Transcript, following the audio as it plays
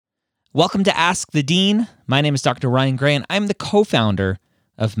Welcome to Ask the Dean. My name is Dr. Ryan Gray, and I'm the co-founder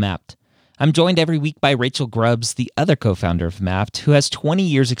of MAPT. I'm joined every week by Rachel Grubbs, the other co-founder of MAPT, who has 20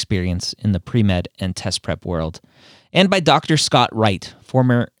 years experience in the pre-med and test prep world, and by Dr. Scott Wright,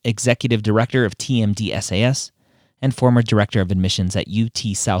 former executive director of TMD SAS and former director of admissions at UT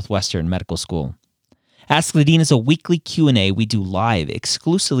Southwestern Medical School. Ask the Dean is a weekly Q&A we do live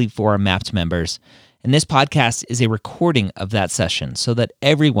exclusively for our MAPT members, and this podcast is a recording of that session so that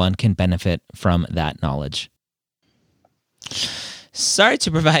everyone can benefit from that knowledge. Sorry to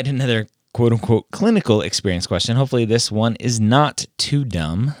provide another quote-unquote clinical experience question. Hopefully this one is not too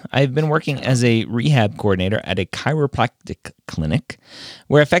dumb. I've been working as a rehab coordinator at a chiropractic clinic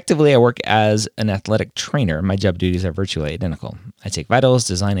where effectively I work as an athletic trainer. My job duties are virtually identical. I take vitals,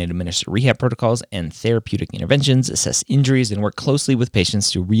 design and administer rehab protocols and therapeutic interventions, assess injuries, and work closely with patients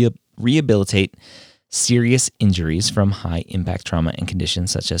to rehabilitate serious injuries from high-impact trauma and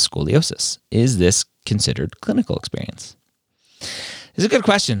conditions such as scoliosis. Is this considered clinical experience? It's a good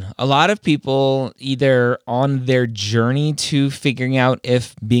question. A lot of people either on their journey to figuring out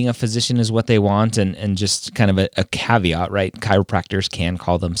if being a physician is what they want and just kind of a caveat, right? Chiropractors can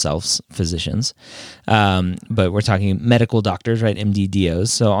call themselves physicians, but we're talking medical doctors, right?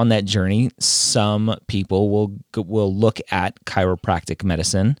 MD-DOs. So on that journey, some people will look at chiropractic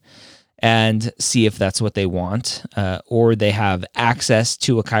medicine and see if that's what they want, or they have access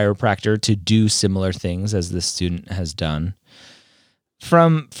to a chiropractor to do similar things as the student has done.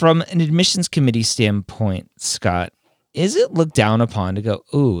 From an admissions committee standpoint, Scott, is it looked down upon to go,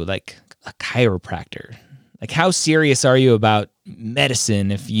 ooh, like a chiropractor? Like, how serious are you about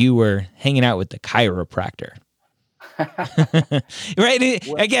medicine if you were hanging out with the chiropractor? Right?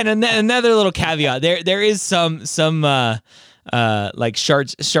 Well, again, another little caveat. There is some like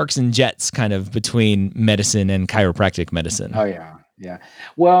sharks and jets kind of between medicine and chiropractic medicine. Oh yeah.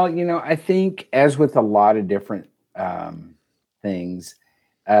 Well, I think as with a lot of different things,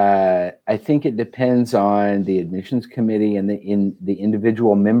 I think it depends on the admissions committee and the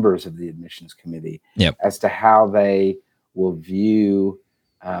individual members of the admissions committee as to how they will view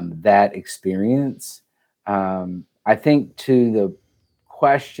that experience. I think to the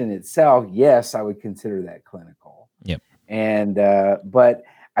question itself, yes, I would consider that clinical. Yep. And but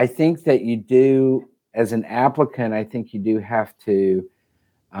I think that you do, as an applicant, I think you do have to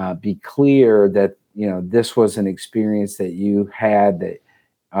be clear that this was an experience that you had, that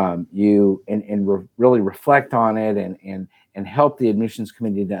you really reflect on it and help the admissions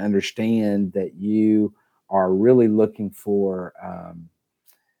committee to understand that you are really looking for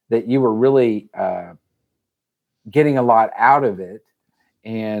that you were really getting a lot out of it,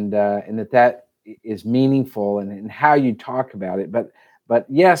 and that is meaningful and how you talk about it. But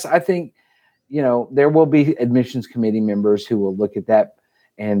yes, I think there will be admissions committee members who will look at that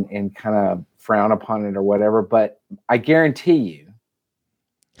and kind of frown upon it or whatever. But I guarantee you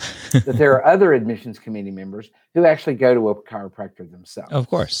that there are other admissions committee members who actually go to a chiropractor themselves. Of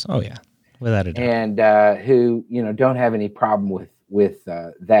course. Oh yeah. Without a doubt. And who, don't have any problem with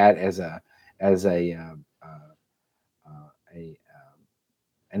that as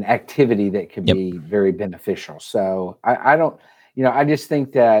an activity that could be very beneficial. So I don't, I just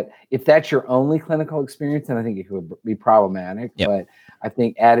think that if that's your only clinical experience, then I think it could be problematic. But I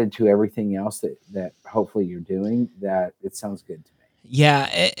think added to everything else that hopefully you're doing, that it sounds good to me. Yeah,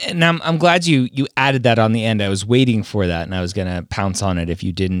 and I'm glad you added that on the end. I was waiting for that, and I was going to pounce on it if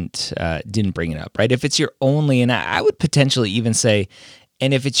you didn't bring it up, right? If it's your only, and I would potentially even say,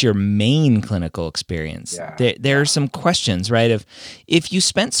 and if it's your main clinical experience, there are some questions, right? If you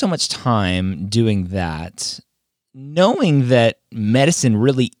spent so much time doing that, knowing that medicine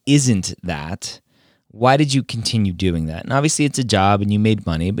really isn't that, why did you continue doing that? And obviously it's a job and you made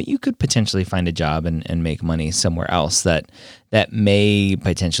money, but you could potentially find a job and make money somewhere else that may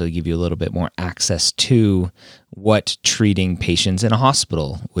potentially give you a little bit more access to what treating patients in a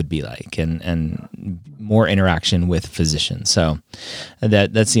hospital would be like and more interaction with physicians. So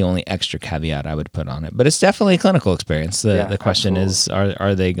that's the only extra caveat I would put on it. But it's definitely a clinical experience. The question is,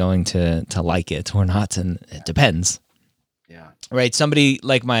 are they going to like it or not? And it depends. Yeah. Right. Somebody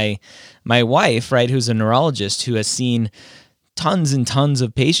like my wife, right, who's a neurologist who has seen tons and tons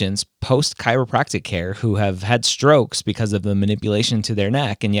of patients post chiropractic care who have had strokes because of the manipulation to their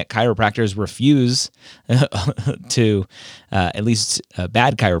neck, and yet chiropractors refuse to, at least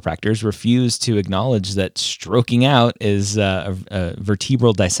bad chiropractors refuse to acknowledge that stroking out is a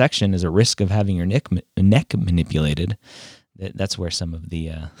vertebral dissection is a risk of having your neck manipulated. That's where some of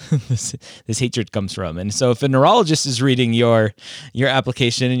the this hatred comes from. And so if a neurologist is reading your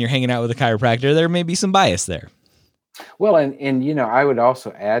application and you're hanging out with a chiropractor, there may be some bias there. Well, and I would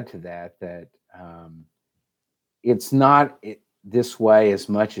also add to that it's not this way as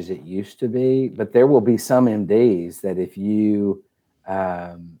much as it used to be, but there will be some MDs that if you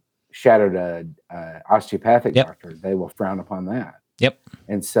shadowed a osteopathic doctor, they will frown upon that. Yep.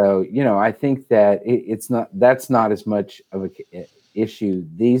 And so, I think that that's not as much of a issue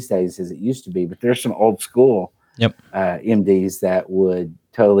these days as it used to be, but there's some old school MDs that would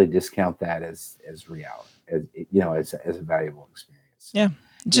totally discount that as reality, as a valuable experience. Yeah.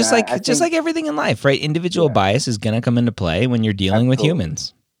 Just like everything in life, right? Individual bias is going to come into play when you're dealing with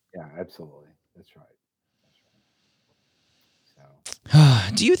humans. Yeah, absolutely. That's right.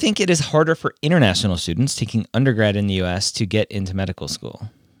 So, do you think it is harder for international students taking undergrad in the U.S. to get into medical school?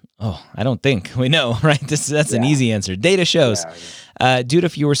 Oh, I don't think. We know, right? That's an easy answer. Data shows. Due to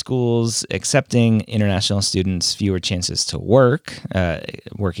fewer schools accepting international students, fewer chances to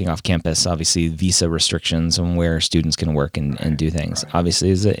working off campus, obviously visa restrictions on where students can work and do things, obviously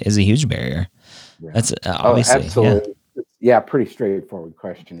is a huge barrier. Yeah. That's obviously. Absolutely. Yeah, pretty straightforward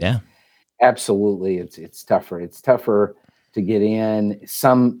question. Yeah. Absolutely. It's tougher. It's tougher to get in.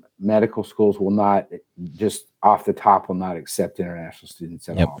 Some medical schools will not, just off the top, will not accept international students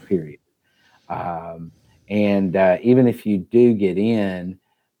at all, period. And even if you do get in,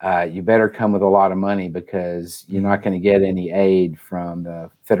 you better come with a lot of money, because you're not going to get any aid from the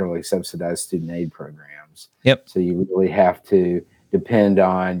federally subsidized student aid programs. Yep. So you really have to depend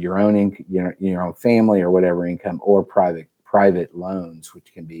on your own, your own family or whatever income, or private loans,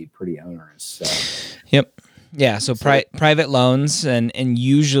 which can be pretty onerous. So. Yep. Yeah, so private loans, and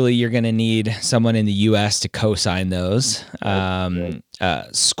usually you're going to need someone in the U.S. to co-sign those.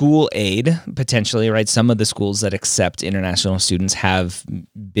 School aid, potentially, right? Some of the schools that accept international students have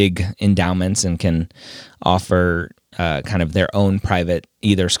big endowments and can offer kind of their own private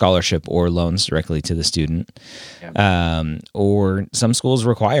either scholarship or loans directly to the student. Or some schools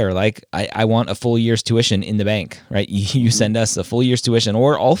require, like, I want a full year's tuition in the bank, right? You send us a full year's tuition,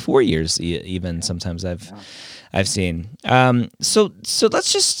 or all 4 years even. Sometimes I've seen. So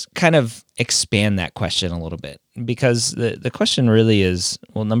let's just kind of expand that question a little bit, because the question really is,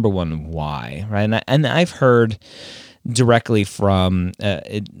 well, number one, why, right? And I've heard directly from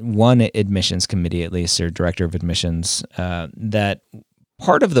one admissions committee, at least, or director of admissions, that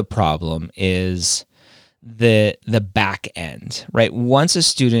part of the problem is the back end, right? Once a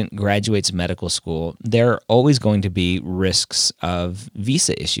student graduates medical school, there are always going to be risks of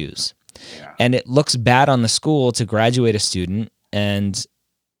visa issues. Yeah. And it looks bad on the school to graduate a student and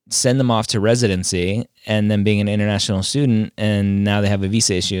send them off to residency, and then being an international student, and now they have a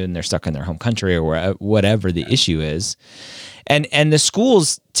visa issue and they're stuck in their home country or whatever the issue is. And the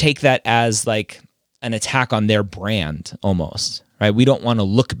schools take that as like an attack on their brand almost, right? We don't want to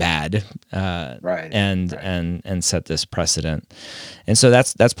look bad, and set this precedent. And so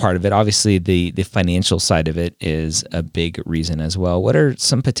that's part of it. Obviously, the financial side of it is a big reason as well. What are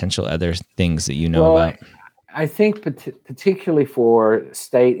some potential other things that you know about? I think particularly for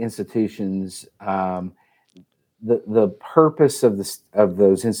state institutions, the purpose of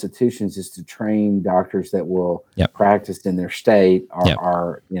those institutions is to train doctors that will practice in their state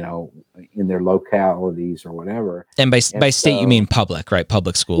or in their localities or whatever. And by state, you mean public, right?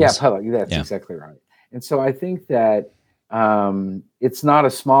 Public schools. Yeah, public. That's exactly right. And so I think that it's not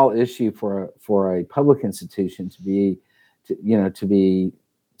a small issue for a public institution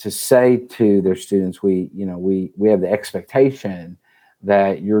to say to their students, we have the expectation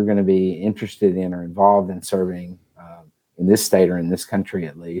that you're going to be interested in or involved in serving in this state or in this country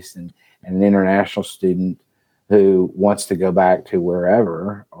at least, and an international student who wants to go back to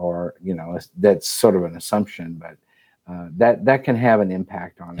wherever, or that's sort of an assumption, but that can have an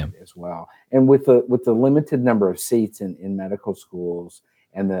impact on it as well. And with the limited number of seats in medical schools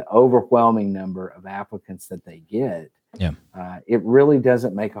and the overwhelming number of applicants that they get, it really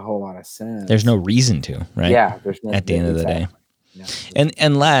doesn't make a whole lot of sense. There's no reason to, right? Yeah, there's no. At the end of the day. Yeah. And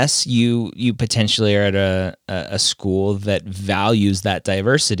unless you potentially are at a school that values that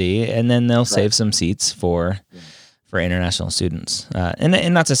diversity, and then they'll save some seats for international students.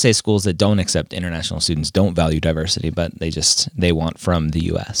 And not to say schools that don't accept international students don't value diversity, but they want from the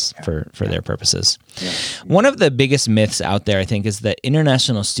U.S. for their purposes. Yeah. One of the biggest myths out there, I think, is that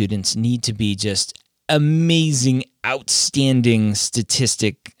international students need to be just amazing outstanding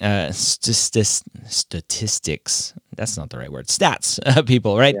statistics. That's not the right word. Stats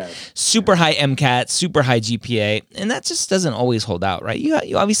people, right? Yes. Super high MCAT, super high GPA, and that just doesn't always hold out, right?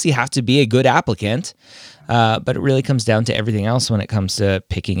 You obviously have to be a good applicant, but it really comes down to everything else when it comes to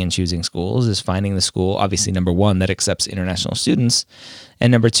picking and choosing schools. Is finding the school, obviously, number one, that accepts international students,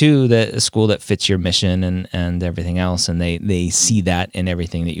 and number two, the school that fits your mission and everything else, and they see that in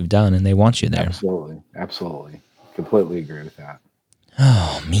everything that you've done, and they want you there. Absolutely. Completely agree with that.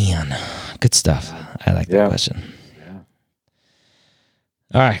 Oh, man. Good stuff. I like that question. Yeah.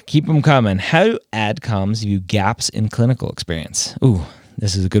 All right, keep them coming. How do AdComs view gaps in clinical experience? Ooh,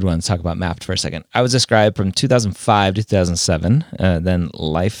 this is a good one. Let's talk about MAPT for a second. I was a scribe from 2005 to 2007. Then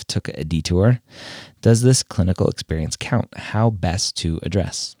life took a detour. Does this clinical experience count? How best to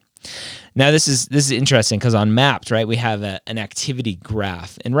address? Now, this is interesting because on MAPT, right, we have an activity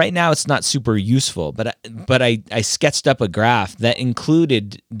graph. And right now it's not super useful, but I sketched up a graph that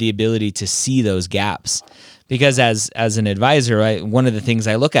included the ability to see those gaps. Because as an advisor, right, one of the things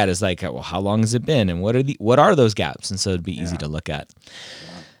I look at is like, well, how long has it been, and what are those gaps? And so it'd be easy to look at.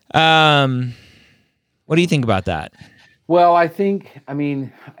 What do you think about that? Well, I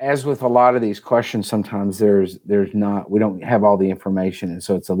mean, as with a lot of these questions, sometimes we don't have all the information, and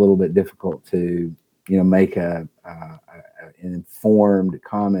so it's a little bit difficult to make an informed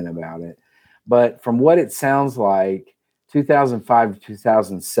comment about it. But from what it sounds like, 2005 to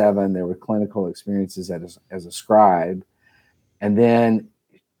 2007, there were clinical experiences as a scribe. And then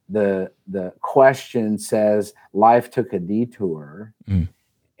the question says life took a detour.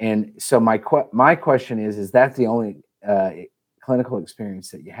 And so my question is that the only clinical experience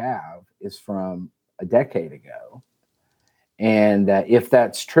that you have is from a decade ago? And if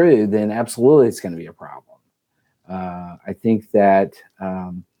that's true, then absolutely it's going to be a problem. I think that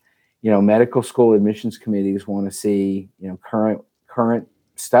medical school admissions committees want to see current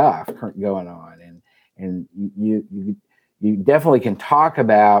stuff going on, and you definitely can talk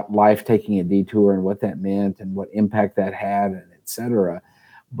about life taking a detour and what that meant and what impact that had, and et cetera.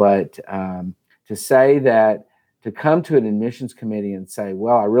 But to say that, to come to an admissions committee and say,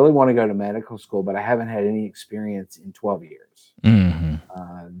 well, I really want to go to medical school, but I haven't had any experience in 12 years,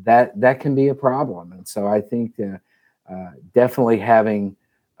 that can be a problem. And so I think definitely having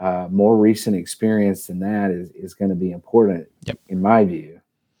more recent experience than that is going to be important, in my view.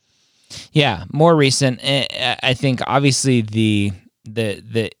 Yeah, more recent. I think obviously the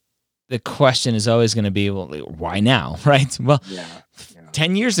question is always going to be, well, why now, right? Well,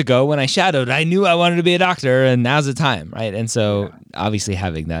 10 years ago when I shadowed, I knew I wanted to be a doctor, and now's the time, right? And so obviously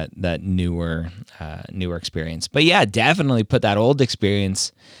having that newer experience. But yeah, definitely put that old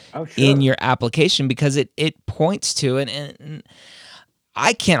experience in your application, because it points to it. And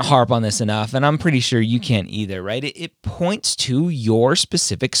I can't harp on this enough, and I'm pretty sure you can't either, right? It points to your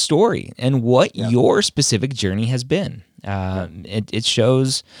specific story and what your specific journey has been. It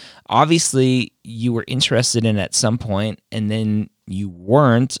shows, obviously, you were interested in at some point, and then you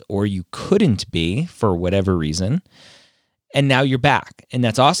weren't, or you couldn't be for whatever reason, and now you're back, and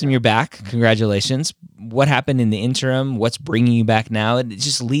that's awesome. You're back. Congratulations. What happened in the interim? What's bringing you back now? It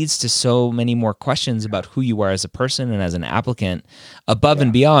just leads to so many more questions about who you are as a person and as an applicant, above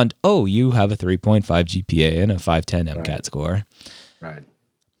and beyond, oh, you have a 3.5 GPA and a 510 MCAT score. Right.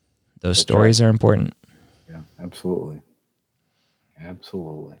 Those stories are important. Yeah, absolutely.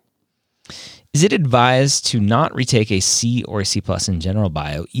 Absolutely. Is it advised to not retake a C or a C+ in general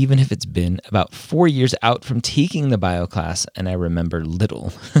bio, even if it's been about 4 years out from taking the bio class and I remember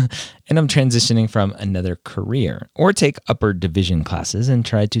little, and I'm transitioning from another career, or take upper division classes and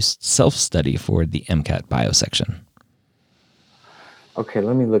try to self-study for the MCAT bio section? Okay,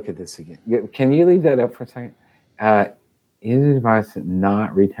 let me look at this again. Can you leave that up for a second? Is it advised to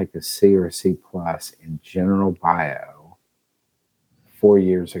not retake a C or a C+ in general bio 4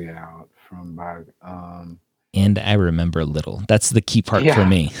 years ago from bio? And I remember little. That's the key part for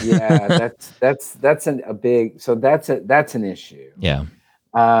me. that's a big. So that's an issue. Yeah.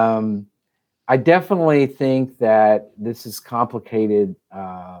 I definitely think that this is complicated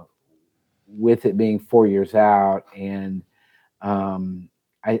with it being 4 years out, and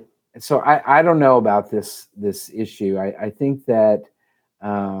I don't know about this issue. I think that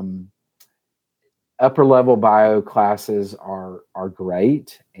upper level bio classes are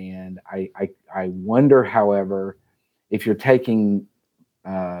great, and I wonder, however, if you're taking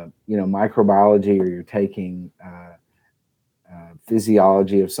microbiology, or you're taking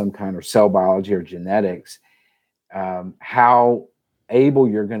physiology of some kind, or cell biology or genetics, how able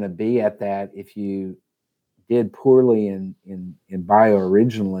you're going to be at that if you did poorly in bio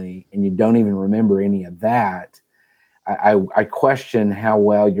originally and you don't even remember any of that. I question how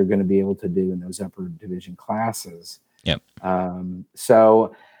well you're going to be able to do in those upper division classes. Yep.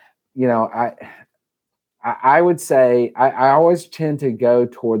 So, I would say I always tend to go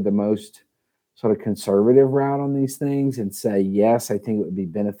toward the most sort of conservative route on these things and say, yes, I think it would be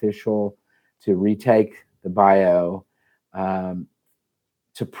beneficial to retake the bio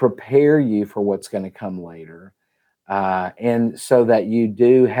to prepare you for what's going to come later. And so that you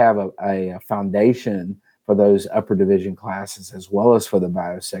do have a foundation for those upper division classes as well as for the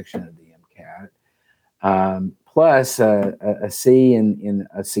bio section of the MCAT. Plus, a C in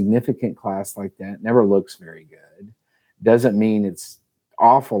a significant class like that never looks very good. Doesn't mean it's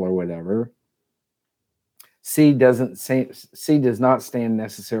awful or whatever. C does not stand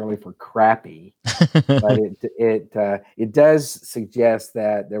necessarily for crappy, but it does suggest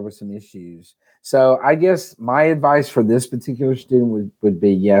that there were some issues. So I guess my advice for this particular student would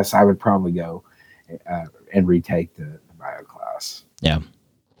be, yes, I would probably go and retake the bio class. Yeah,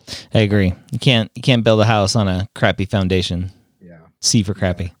 I agree. You can't build a house on a crappy foundation. Yeah. C for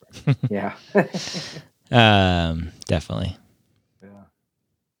crappy. Yeah. Definitely. Yeah.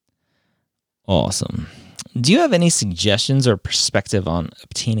 Awesome. Do you have any suggestions or perspective on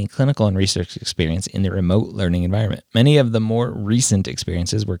obtaining clinical and research experience in the remote learning environment? Many of the more recent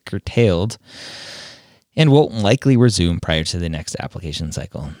experiences were curtailed and won't likely resume prior to the next application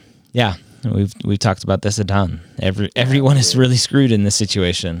cycle. Yeah, we've talked about this a ton. Everyone is really screwed in this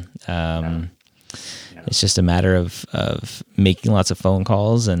situation. It's just a matter of making lots of phone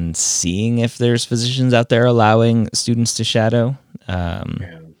calls and seeing if there's physicians out there allowing students to shadow.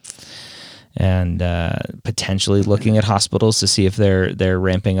 And potentially looking at hospitals to see if they're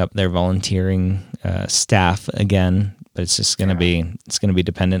ramping up their volunteering staff again. But it's just going to be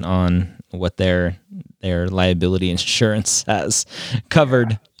dependent on what their liability insurance has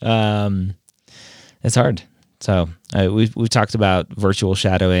covered. It's hard. So we've talked about virtual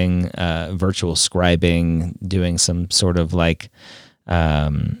shadowing, virtual scribing, doing some sort of like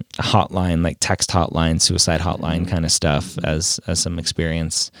hotline, like text hotline, suicide hotline kind of stuff as some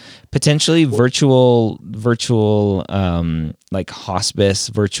experience. Potentially virtual like hospice,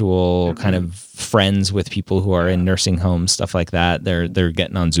 virtual kind of friends with people who are in nursing homes, stuff like that. They're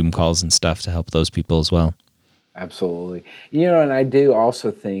getting on Zoom calls and stuff to help those people as well. Absolutely. And I do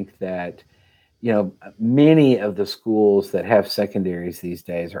also think that many of the schools that have secondaries these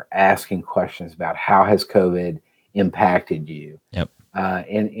days are asking questions about how has COVID impacted you. Yep.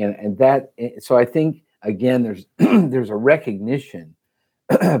 And that, so I think again, there's a recognition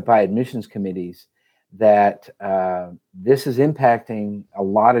by admissions committees that this is impacting a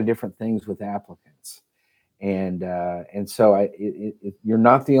lot of different things with applicants, and so you're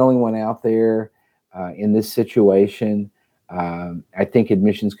not the only one out there in this situation. I think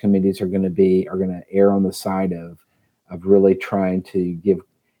admissions committees are going to err on the side of really trying to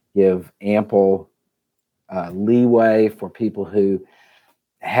give ample leeway for people who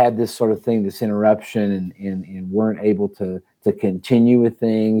had this sort of thing, this interruption, and weren't able to continue with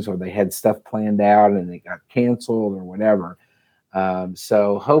things, or they had stuff planned out and it got canceled or whatever.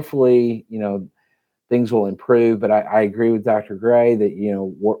 So hopefully, things will improve. But I agree with Dr. Gray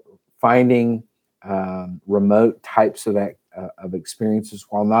that finding remote types of experiences,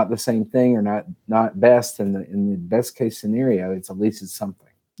 while not the same thing or not best in the best case scenario, at least it's something.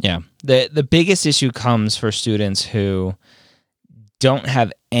 Yeah. The biggest issue comes for students who don't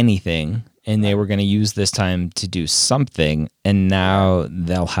have anything and they were going to use this time to do something, and now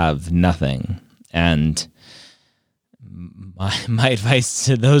they'll have nothing. And my advice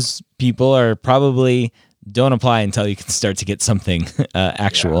to those people are probably don't apply until you can start to get something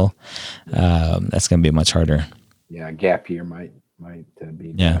actual. That's going to be much harder. Yeah, gap year might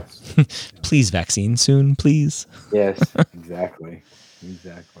be. Yeah. Please vaccine soon, please. Yes, exactly.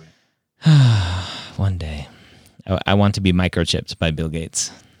 One day. I want to be microchipped by Bill Gates.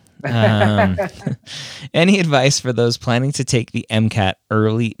 Any advice for those planning to take the MCAT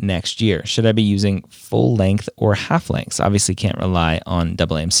early next year? Should I be using full length or half lengths? Obviously can't rely on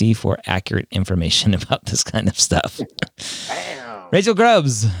AAMC for accurate information about this kind of stuff. Rachel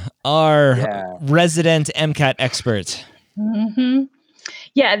Grubbs, our resident MCAT expert. Mm-hmm.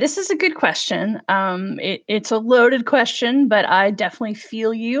 Yeah, this is a good question. It's a loaded question, but I definitely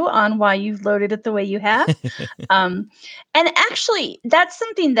feel you on why you've loaded it the way you have. And actually, that's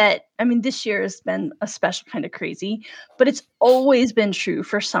something that, this year has been a special kind of crazy, but it's always been true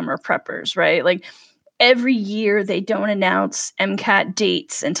for summer preppers, right? Like every year they don't announce MCAT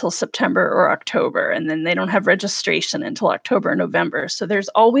dates until September or October, and then they don't have registration until October or November. So there's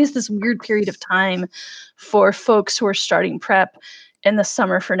always this weird period of time for folks who are starting prep in the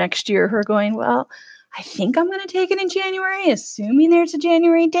summer for next year who are going, well, I think I'm going to take it in January, assuming there's a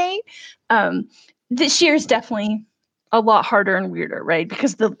January date. This year is definitely a lot harder and weirder, right?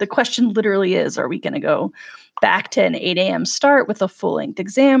 Because the question literally is, are we going to go back to an 8 a.m. start with a full-length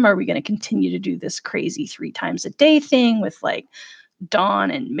exam? Are we going to continue to do this crazy 3 times a day thing with like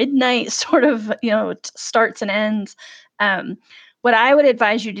dawn and midnight sort of, starts and ends? What I would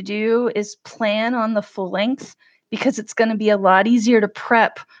advise you to do is plan on the full length, because it's going to be a lot easier to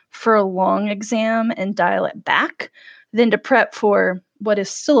prep for a long exam and dial it back than to prep for what is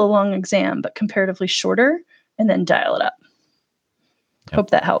still a long exam, but comparatively shorter, and then dial it up. Yep. Hope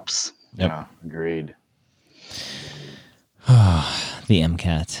that helps. Yep. Yeah, agreed. The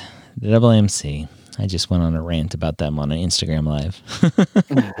MCAT, the AAMC. I just went on a rant about them on an Instagram Live.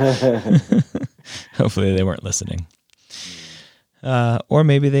 Hopefully they weren't listening. Or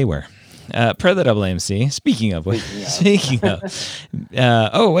maybe they were. Per the AAMC, speaking of,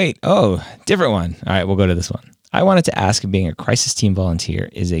 different one. All right, we'll go to this one. I wanted to ask if being a crisis team volunteer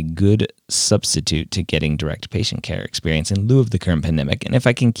is a good substitute to getting direct patient care experience in lieu of the current pandemic, and if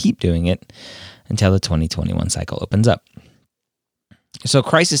I can keep doing it until the 2021 cycle opens up. So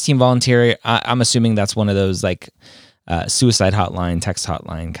crisis team volunteer, I'm assuming that's one of those like suicide hotline, text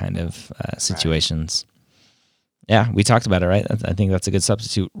hotline kind of situations. Right. Yeah, we talked about it, right? I think that's a good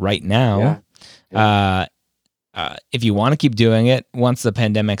substitute right now. Yeah. If you want to keep doing it once the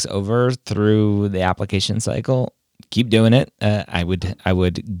pandemic's over through the application cycle, keep doing it. I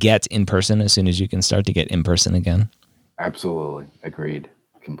would get in person as soon as you can start to get in person again. Absolutely. Agreed.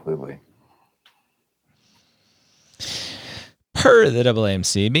 Completely. Per the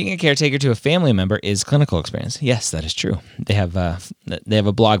AAMC, being a caretaker to a family member is clinical experience. Yes, that is true. They have a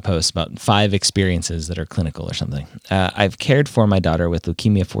blog post about 5 experiences that are clinical or something. I've cared for my daughter with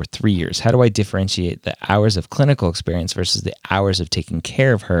leukemia for 3 years. How do I differentiate the hours of clinical experience versus the hours of taking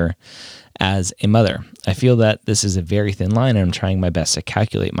care of her as a mother? I feel that this is a very thin line, and I'm trying my best to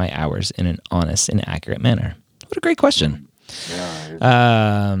calculate my hours in an honest and accurate manner. What a great question.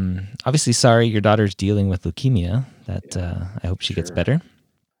 Yeah. Obviously, sorry your daughter's dealing with leukemia. I hope she gets better.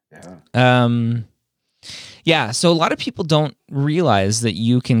 Yeah. So a lot of people don't realize that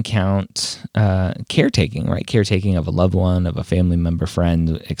you can count caretaking, right? Caretaking of a loved one, of a family member,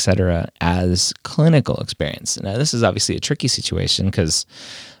 friend, etc., as clinical experience. Now, this is obviously a tricky situation because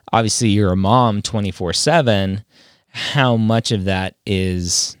obviously you're a mom 24/7. How much of that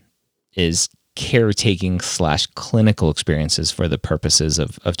is caretaking / clinical experiences for the purposes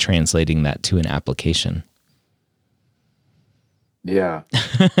of translating that to an application? Yeah.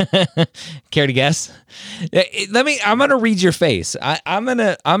 Care to guess? I'm going to read your face.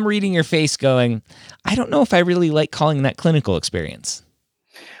 I'm reading your face going, I don't know if I really like calling that clinical experience.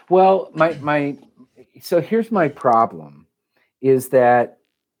 Well, so here's my problem is that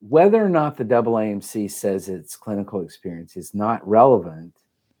whether or not the AAMC says it's clinical experience is not relevant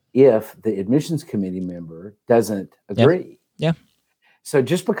if the admissions committee member doesn't agree. Yeah. So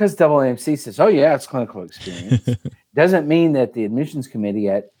just because AAMC says, oh yeah, it's clinical experience, doesn't mean that the admissions committee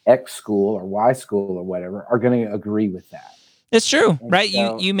at X school or Y school or whatever are going to agree with that. It's true, and right?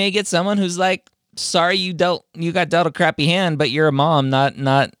 So, you may get someone who's like, sorry, you got dealt a crappy hand, but you're a mom, not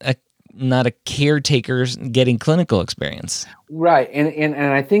a caretaker getting clinical experience. Right. And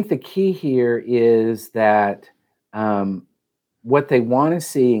I think the key here is that what they want to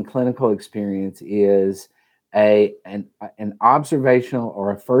see in clinical experience is an observational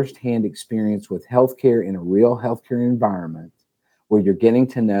or a firsthand experience with healthcare in a real healthcare environment where you're getting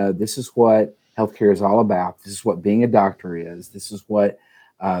to know this is what healthcare is all about. This is what being a doctor is. This is what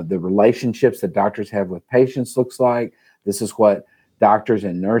the relationships that doctors have with patients looks like. This is what doctors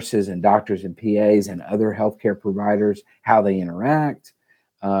and nurses and doctors and PAs and other healthcare providers, how they interact.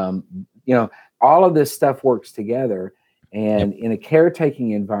 All of this stuff works together. And in a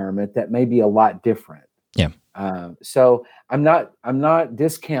caretaking environment, that may be a lot different. Yeah. So I'm not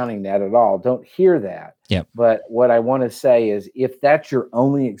discounting that at all. Don't hear that. Yeah. But what I want to say is if that's your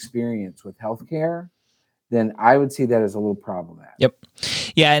only experience with healthcare, then I would see that as a little problematic. Yep.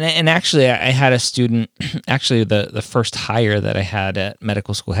 Yeah. And actually, I had a student, actually the first hire that I had at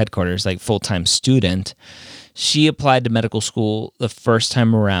medical school headquarters, like full-time student, she applied to medical school the first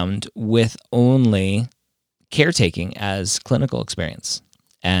time around with only caretaking as clinical experience.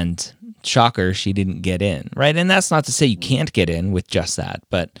 And shocker, she didn't get in, right? And that's not to say you can't get in with just that,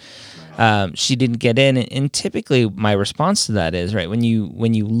 but she didn't get in. And typically my response to that is, right, when you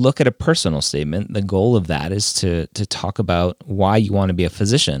look at a personal statement, the goal of that is to talk about why you want to be a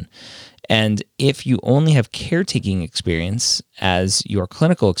physician. And if you only have caretaking experience as your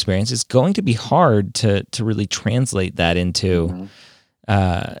clinical experience, it's going to be hard to really translate that into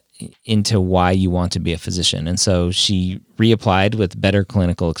into why you want to be a physician. And so she reapplied with better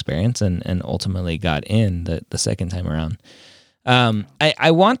clinical experience and ultimately got in the second time around.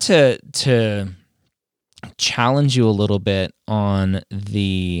 I want to challenge you a little bit on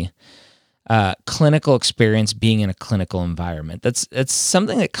the clinical experience being in a clinical environment. That's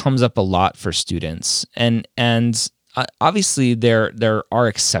something that comes up a lot for students, and obviously there are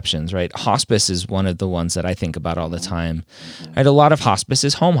exceptions, right? Hospice is one of the ones that I think about all the time. Right, a lot of hospice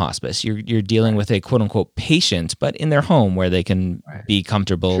is home hospice. You're dealing with a quote unquote patient, but in their home where they can be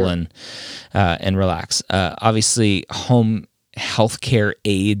comfortable and relax. Obviously, home healthcare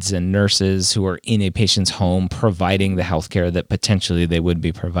aides and nurses who are in a patient's home providing the healthcare that potentially they would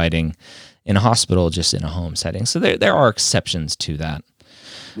be providing in a hospital, just in a home setting. So there are exceptions to that.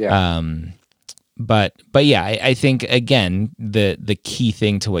 Yeah. But yeah, I think again the key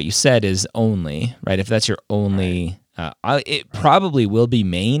thing to what you said is only, right? If that's your only, it probably will be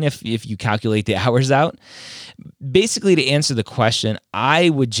main if you calculate the hours out. Basically, to answer the question, I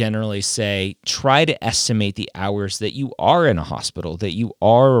would generally say try to estimate the hours that you are in a hospital, that you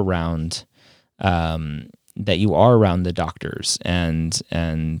are around the doctors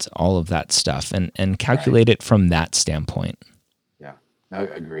and all of that stuff, and calculate it from that standpoint. Yeah, no,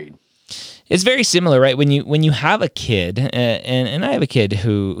 agreed. It's very similar, right? When you have a kid, and I have a kid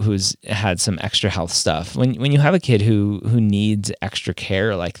who's had some extra health stuff. When you have a kid who needs extra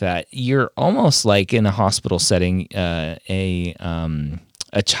care like that, you're almost like in a hospital setting,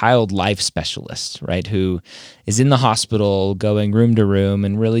 a child life specialist, right? Who is in the hospital, going room to room,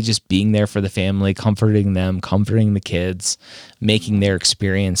 and really just being there for the family, comforting them, comforting the kids, making their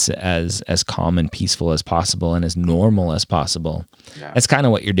experience as calm and peaceful as possible and as normal as possible. Yeah. That's kind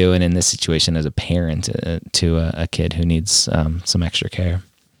of what you're doing in this situation as a parent to a kid who needs some extra care.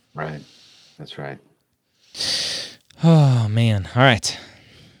 Right. That's right. Oh, man. All right.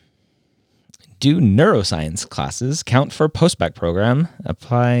 Do neuroscience classes count for postbac program?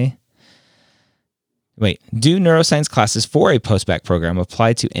 Do neuroscience classes for a postbac program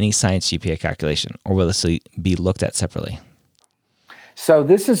apply to any science GPA calculation, or will this be looked at separately? So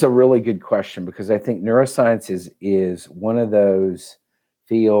this is a really good question, because I think neuroscience is one of those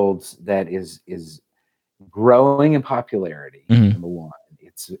fields that is growing in popularity. Mm-hmm. Number one,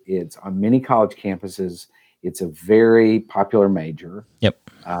 it's on many college campuses. It's a very popular major. Yep.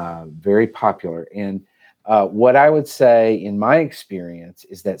 Very popular. And what I would say in my experience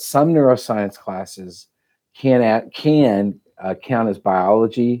is that some neuroscience classes can count as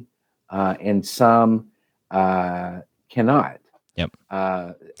biology, and some cannot. Yep.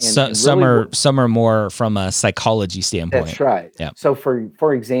 Some are more from a psychology standpoint. That's right. Yep. So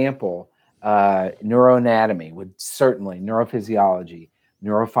for example, neuroanatomy would certainly, neurophysiology,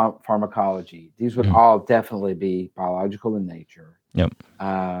 neuropharmacology, these would all definitely be biological in nature. Yep.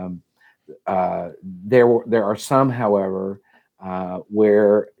 There are some, however,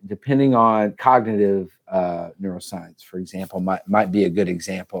 where depending on cognitive neuroscience, for example, might be a good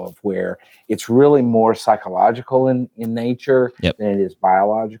example of where it's really more psychological in nature than it is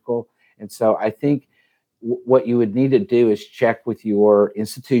biological. And so I think what you would need to do is check with your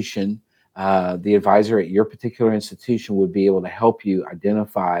institution. The advisor at your particular institution would be able to help you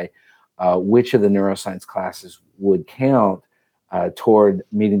identify which of the neuroscience classes would count toward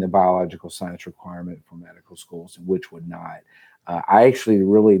meeting the biological science requirement for medical schools and which would not. I actually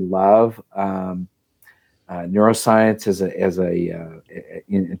really love neuroscience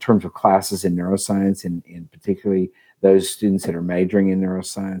in terms of classes in neuroscience, and particularly those students that are majoring in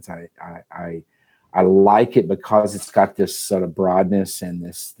neuroscience. I like it because it's got this sort of broadness and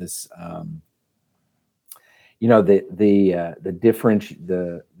this the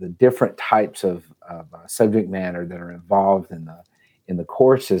different types of subject matter that are involved in the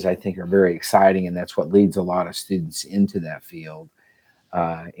courses, I think, are very exciting, and that's what leads a lot of students into that field,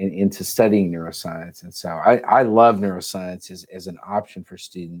 into studying neuroscience. And so I love neuroscience as an option for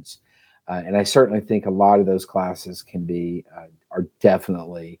students, and I certainly think a lot of those classes are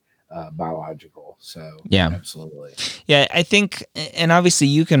definitely biological. So yeah, absolutely. Yeah, I think, and obviously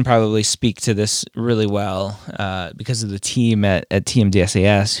you can probably speak to this really well because of the team at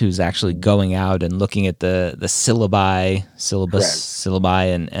TMDSAS who's actually going out and looking at the syllabi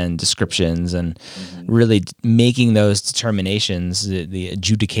and descriptions and really making those determinations, the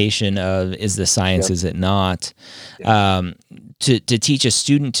adjudication of is the science, is it not? To teach a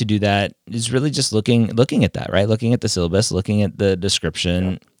student to do that is really just looking at that, right? Looking at the syllabus, looking at the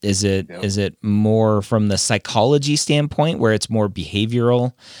description. Is it more from the psychology standpoint where it's more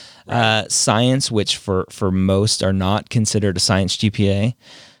behavioral science, which for most are not considered a science GPA?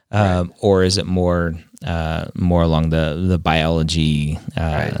 or is it more along the biology,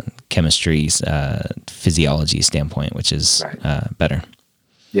 chemistry, physiology standpoint, which is better?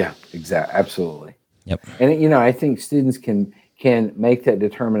 Yeah, exactly. Absolutely. Yep. And I think students can make that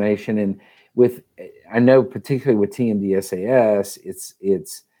determination. And I know particularly with TMD-SAS,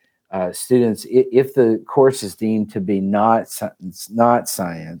 it's students, if the course is deemed to be not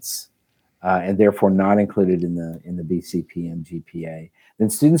science, and therefore not included in the BCPM GPA, then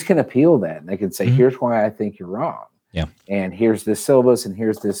students can appeal that, and they can say, here's why I think you're wrong. Yeah. And here's this syllabus, and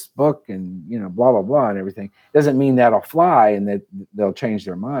here's this book, and blah blah blah, and everything. Doesn't mean that'll fly and that they'll change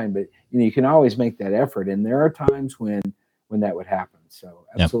their mind, but you can always make that effort. And there are times when that would happen. So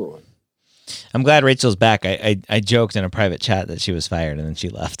absolutely. I'm glad Rachel's back. I joked in a private chat that she was fired, and then she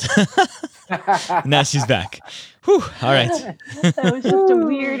left. Now she's back. Whew, all right. That was just a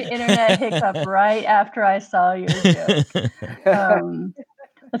weird internet hiccup right after I saw your joke.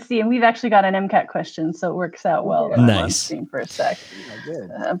 Let's see, and we've actually got an MCAT question, so it works out well. Nice. I'm on screen for a sec.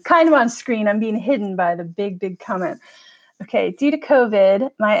 I'm kind of on screen. I'm being hidden by the big comment. Okay, due to COVID,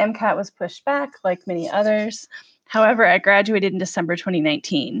 my MCAT was pushed back like many others. However, I graduated in December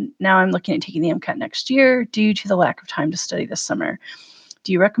 2019. Now I'm looking at taking the MCAT next year due to the lack of time to study this summer.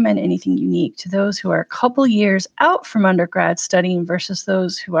 Do you recommend anything unique to those who are a couple years out from undergrad studying versus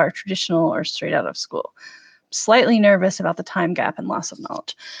those who are traditional or straight out of school? Slightly nervous about the time gap and loss of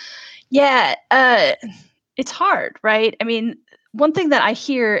knowledge. Yeah, it's hard, right? I mean, one thing that I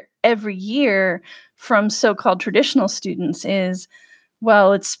hear every year from so-called traditional students is,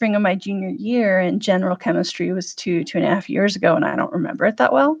 well, it's spring of my junior year and general chemistry was 2.5 years ago, and I don't remember it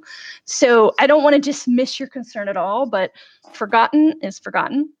that well. So I don't want to dismiss your concern at all, but forgotten is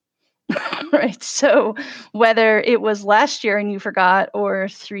forgotten. Right. So whether it was last year and you forgot or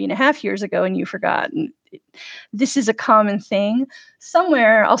 3.5 years ago and you forgot, this is a common thing.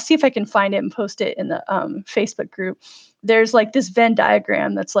 Somewhere, I'll see if I can find it and post it in the Facebook group. There's like this Venn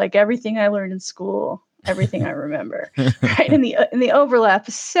diagram that's like everything I learned in school, everything I remember, right? And the overlap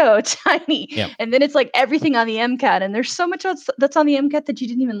is so tiny. Yep. And then it's like everything on the MCAT, and there's so much else that's on the MCAT that you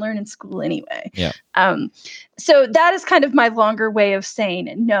didn't even learn in school anyway. Yeah. So that is kind of my longer way of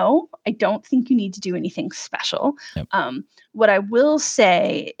saying, no, I don't think you need to do anything special. Yep. What I will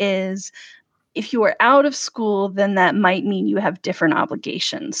say is, if you are out of school, then that might mean you have different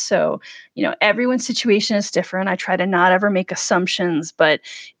obligations. So, everyone's situation is different. I try to not ever make assumptions, but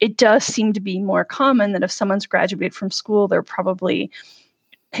it does seem to be more common that if someone's graduated from school, they're probably,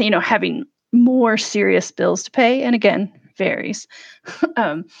 having more serious bills to pay. And again, varies.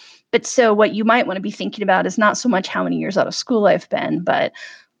 But so what you might want to be thinking about is not so much how many years out of school I've been, but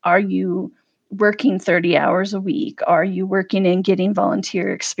are you working 30 hours a week? Are you working and getting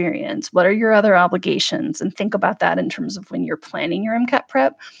volunteer experience? What are your other obligations? And think about that in terms of when you're planning your MCAT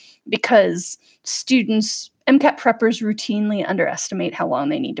prep, because MCAT preppers routinely underestimate how long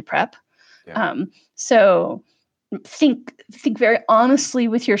they need to prep. Yeah. So think very honestly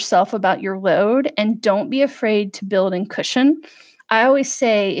with yourself about your load, and don't be afraid to build in cushion. I always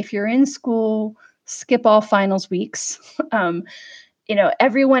say, if you're in school, skip all finals weeks.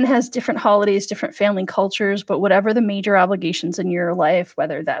 Everyone has different holidays, different family cultures, but whatever the major obligations in your life,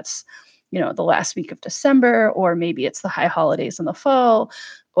 whether that's, the last week of December, or maybe it's the high holidays in the fall.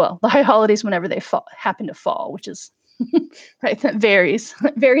 Well, the high holidays whenever they happen to fall, which is right. That varies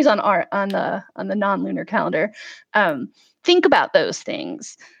on the non-lunar calendar. Think about those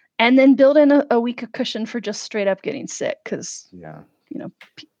things, and then build in a week of cushion for just straight up getting sick. Because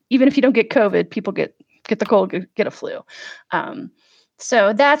even if you don't get COVID, people get the cold, get a flu.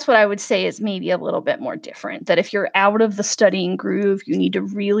 So that's what I would say is maybe a little bit more different, that if you're out of the studying groove, you need to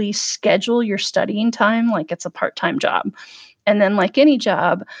really schedule your studying time like it's a part-time job. And then like any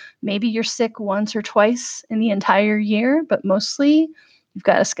job, maybe you're sick once or twice in the entire year, but mostly you've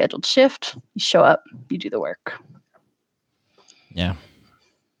got a scheduled shift. You show up, you do the work. Yeah.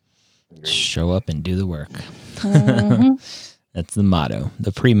 Show up and do the work. Mm-hmm. That's the motto,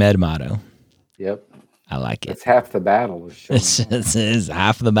 the pre-med motto. Yep. I like it. It's half the battle. It is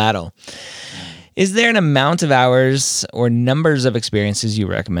half the battle. Is there an amount of hours or numbers of experiences you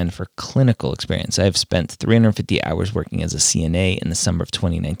recommend for clinical experience? I've spent 350 hours working as a CNA in the summer of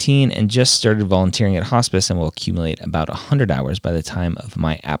 2019 and just started volunteering at hospice and will accumulate about 100 hours by the time of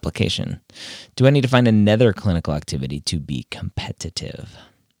my application. Do I need to find another clinical activity to be competitive?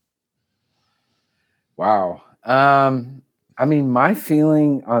 Wow. My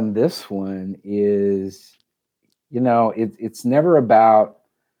feeling on this one is, it's never about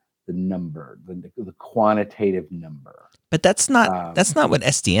number, the quantitative number. But that's not what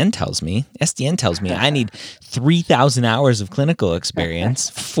SDN tells me. SDN tells me I need 3,000 hours of clinical experience,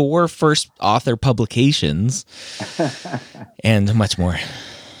 4 first author publications, and much more.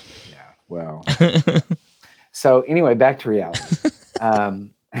 Yeah, well. So anyway, back to reality.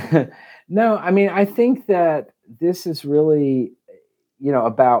 No, I mean, I think that this is really,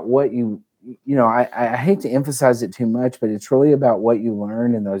 about what I hate to emphasize it too much, but it's really about what you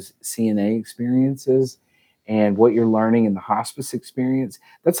learn in those CNA experiences and what you're learning in the hospice experience.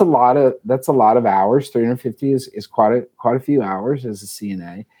 That's a lot of hours. 350 is quite a few hours as a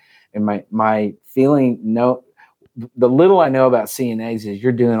CNA. And my feeling, the little I know about CNAs is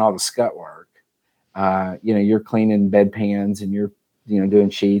you're doing all the scut work. You're cleaning bedpans and you're, doing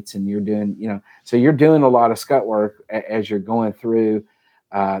sheets and you're doing, so you're doing a lot of scut work as you're going through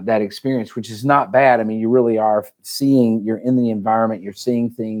that experience, which is not bad. I mean, you really are you're in the environment, you're seeing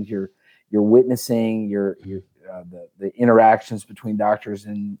things, you're witnessing the interactions between doctors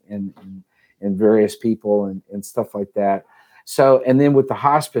and various people and stuff like that. So, and then with the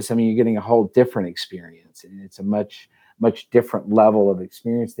hospice, I mean, you're getting a whole different experience, and it's a much, much different level of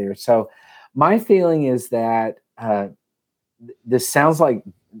experience there. So my feeling is that this sounds like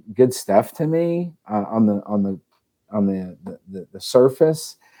good stuff to me on the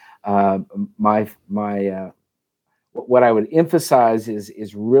surface. What I would emphasize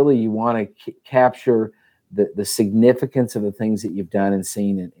is really you want to capture the significance of the things that you've done and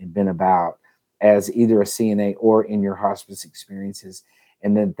seen and been about as either a CNA or in your hospice experiences,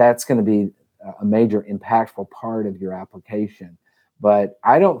 and then that's going to be a major impactful part of your application. But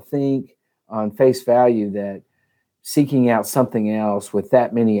I don't think on face value that seeking out something else with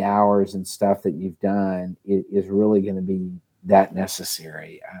that many hours and stuff that you've done is really going to be that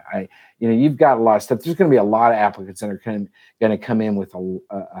necessary. You've got a lot of stuff. There's going to be a lot of applicants that are going to come in with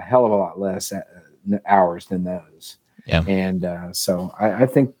a hell of a lot less hours than those. Yeah. And so I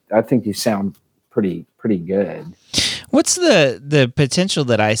think you sound pretty good. What's the potential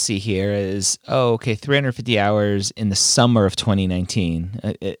that I see here is, 350 hours in the summer of 2019.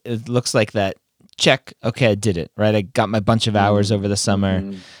 It looks like that. Check. Okay, I did it, right? I got my bunch of hours over the summer,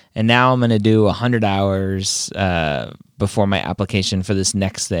 and now I'm going to do 100 hours before my application for this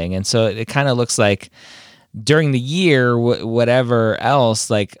next thing. And so it kind of looks like during the year, whatever else,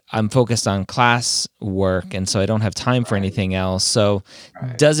 like I'm focused on class work, and so I don't have time for anything else. So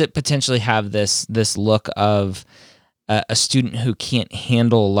does it potentially have this look of a student who can't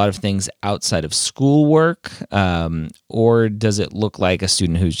handle a lot of things outside of schoolwork, or does it look like a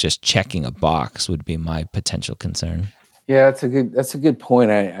student who's just checking a box? Would be my potential concern. Yeah, that's a good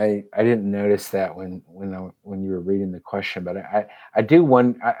point. I didn't notice that when you were reading the question, but I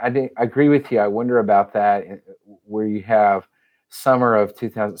agree with you. I wonder about that, where you have summer of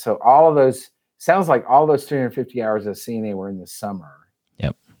 2000. So all of those sounds like all those 350 hours of CNA were in the summer.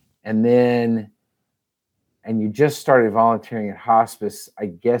 Yep. And you just started volunteering at hospice, I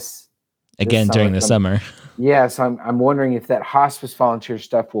guess. Again, during the summer. Yeah, so I'm wondering if that hospice volunteer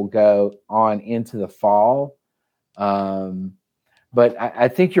stuff will go on into the fall. But I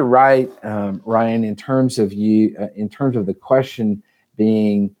think you're right, Ryan, in terms of the question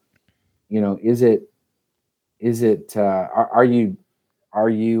being, are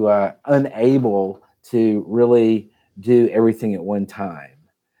you unable to really do everything at one time?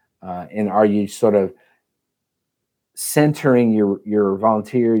 And are you sort of centering your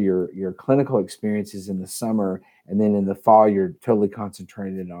volunteer, your clinical experiences in the summer, and then in the fall you're totally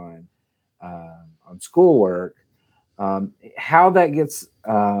concentrated on schoolwork? How that gets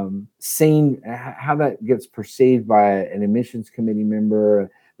seen, how that gets perceived by an admissions committee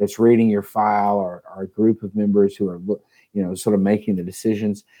member that's reading your file, or a group of members who are sort of making the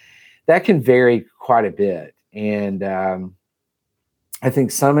decisions, that can vary quite a bit. And I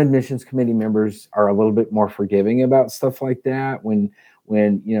think some admissions committee members are a little bit more forgiving about stuff like that when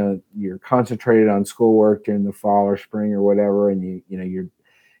you're concentrated on schoolwork during the fall or spring or whatever, and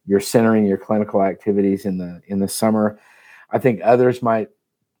you're centering your clinical activities in the summer. I think others might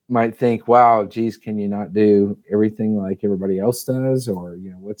think, wow, geez, can you not do everything like everybody else does? Or,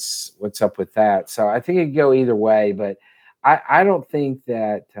 what's up with that? So I think it could go either way, but I don't think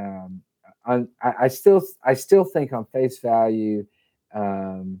that, I still think on face value,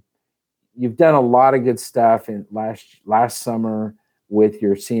 you've done a lot of good stuff in last summer with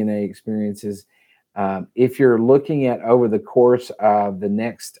your CNA experiences. If you're looking at over the course of the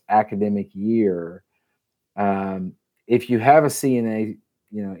next academic year, if you have a CNA,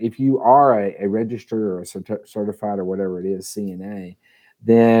 if you are a registered or a certified or whatever it is CNA,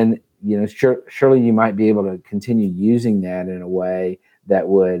 then surely you might be able to continue using that in a way that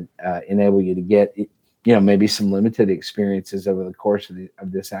would enable you to get, maybe some limited experiences over the course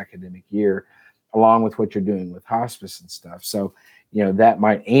of this academic year, along with what you're doing with hospice and stuff. So, that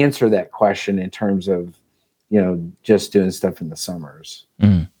might answer that question in terms of, just doing stuff in the summers.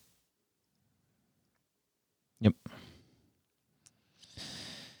 Mm. Yep.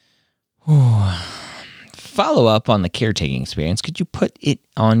 Follow up on the caretaking experience. Could you put it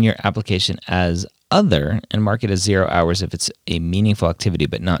on your application as other and mark it as 0 hours if it's a meaningful activity,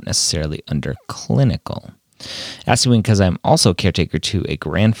 but not necessarily under clinical? Asking because I'm also caretaker to a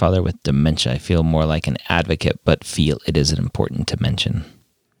grandfather with dementia. I feel more like an advocate, but feel it is important to mention.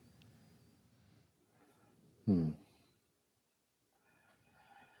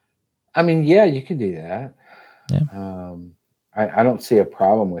 I mean, yeah, you can do that. Yeah. I don't see a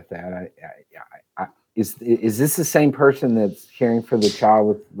problem with that. Is this the same person that's caring for the child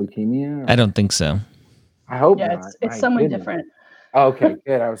with leukemia? I don't think so. I hope not. It's someone different. Oh, okay,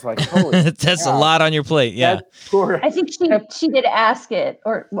 good. I was like, holy that's a lot on your plate. Yeah. I think she did ask it,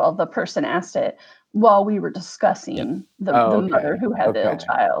 the person asked it while we were discussing the mother who had the ill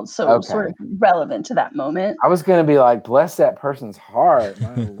child. So it was sort of relevant to that moment. I was going to be like, bless that person's heart,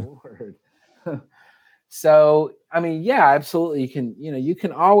 my Lord. So, I mean, yeah, absolutely. You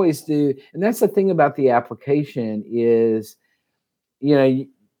can always do, and that's the thing about the application is,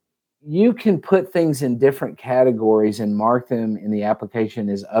 you can put things in different categories and mark them in the application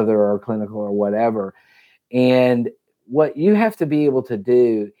as other or clinical or whatever. And what you have to be able to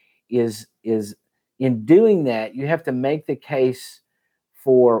do is in doing that, you have to make the case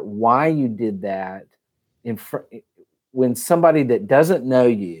for why you did that when somebody that doesn't know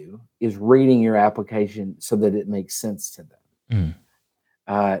you is reading your application so that it makes sense to them.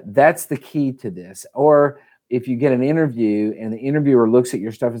 That's the key to this. Or if you get an interview and the interviewer looks at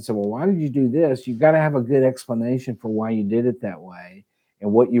your stuff and says, well, why did you do this? You've got to have a good explanation for why you did it that way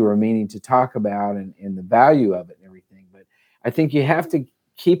and what you were meaning to talk about and the value of it and everything. But I think you have to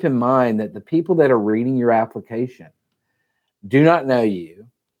keep in mind that the people that are reading your application do not know you.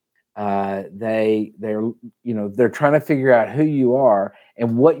 They're trying to figure out who you are,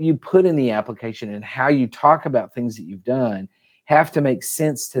 and what you put in the application and how you talk about things that you've done have to make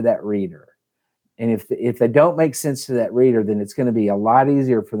sense to that reader. And if they don't make sense to that reader, then it's going to be a lot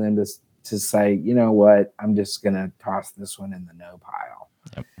easier for them to say, you know what, I'm just going to toss this one in the no pile,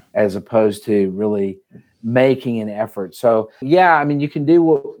 as opposed to really making an effort. So yeah, I mean, you can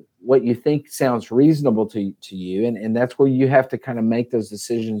do what you think sounds reasonable to you, and that's where you have to kind of make those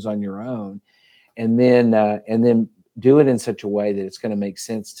decisions on your own, and then do it in such a way that it's going to make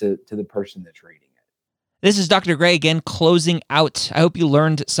sense to the person that's reading it. This is Dr. Gray again, closing out. I hope you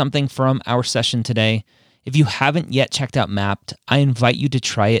learned something from our session today. If you haven't yet checked out Mappd, I invite you to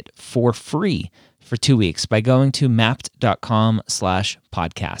try it for free for 2 weeks by going to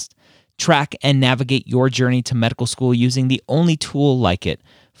mappd.com/podcast. Track and navigate your journey to medical school using the only tool like it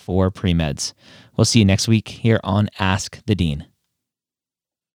for pre-meds. We'll see you next week here on Ask the Dean.